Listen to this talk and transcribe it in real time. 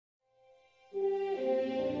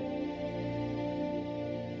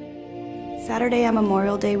Saturday on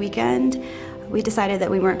Memorial Day weekend, we decided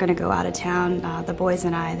that we weren't going to go out of town. The boys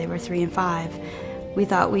and I, they were 3 and 5. We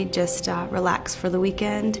thought we'd just relax for the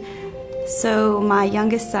weekend. So my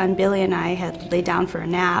youngest son, Billy, and I had laid down for a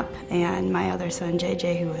nap, and my other son,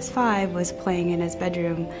 JJ, who was 5, was playing in his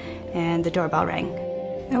bedroom, and the doorbell rang.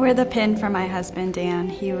 I wear the pin for my husband, Dan.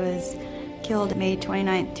 He was killed May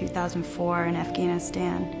 29, 2004 in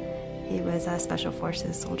Afghanistan. He was a Special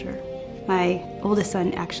Forces soldier. My oldest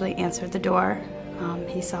son actually answered the door.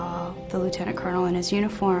 He saw the lieutenant colonel in his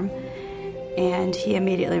uniform, and he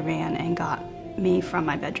immediately ran and got me from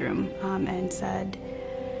my bedroom and said,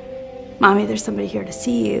 "Mommy, there's somebody here to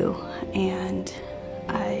see you." And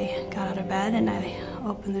I got out of bed and I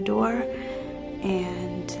opened the door,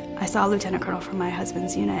 and I saw a lieutenant colonel from my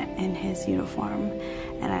husband's unit in his uniform,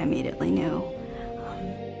 and I immediately knew.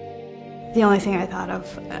 The only thing I thought of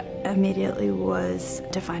immediately was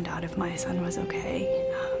to find out if my son was okay.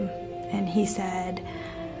 And he said,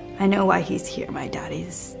 "I know why he's here. My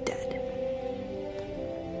daddy's dead."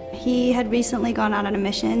 He had recently gone out on a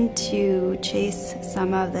mission to chase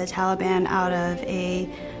some of the Taliban out of a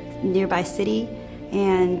nearby city,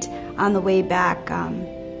 and on the way back,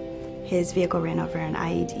 his vehicle ran over an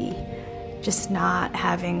IED. Just not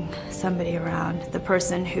having somebody around, the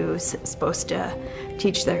person who's supposed to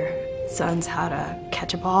teach their sons how to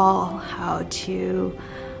catch a ball, how to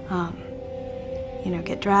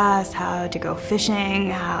get dressed, how to go fishing,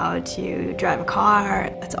 how to drive a car.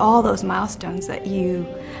 It's all those milestones that you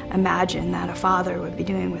imagine that a father would be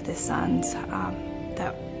doing with his sons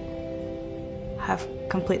that have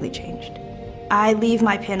completely changed. I leave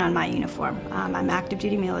my pin on my uniform. I'm active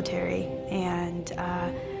duty military, and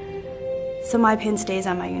so my pin stays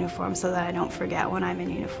on my uniform so that I don't forget when I'm in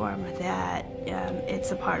uniform that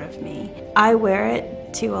it's a part of me. I wear it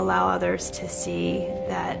to allow others to see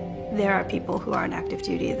that there are people who are on active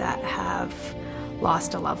duty that have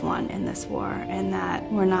lost a loved one in this war, and that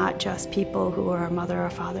we're not just people who are a mother or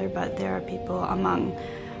father, but there are people among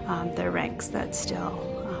their ranks that still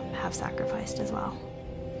have sacrificed as well.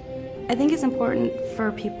 I think it's important for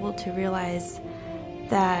people to realize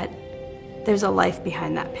that there's a life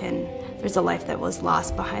behind that pin. There's a life that was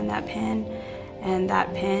lost behind that pin, and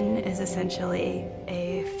that pin is essentially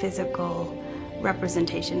a physical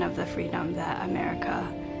representation of the freedom that America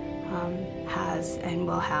has and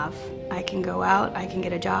will have. I can go out, I can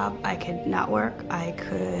get a job, I could not work, I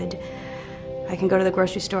can go to the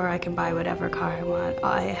grocery store, I can buy whatever car I want.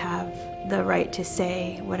 I have the right to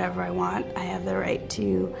say whatever I want. I have the right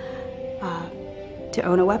to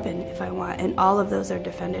own a weapon if I want, and all of those are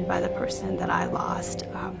defended by the person that I lost,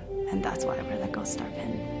 and that's why I wear the Ghost Star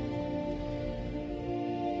pin.